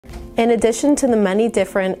In addition to the many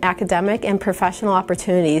different academic and professional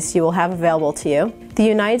opportunities you will have available to you, the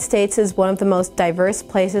United States is one of the most diverse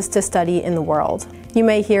places to study in the world. You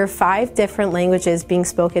may hear 5 different languages being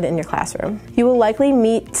spoken in your classroom. You will likely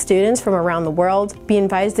meet students from around the world, be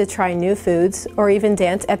invited to try new foods, or even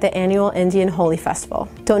dance at the annual Indian Holi Festival.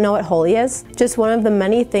 Don't know what Holi is? Just one of the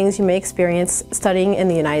many things you may experience studying in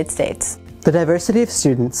the United States. The diversity of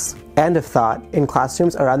students and of thought in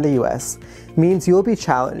classrooms around the U.S. means you will be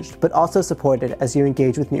challenged, but also supported as you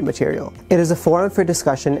engage with new material. It is a forum for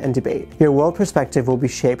discussion and debate. Your world perspective will be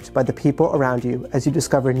shaped by the people around you as you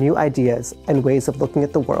discover new ideas and ways of looking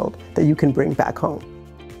at the world that you can bring back home.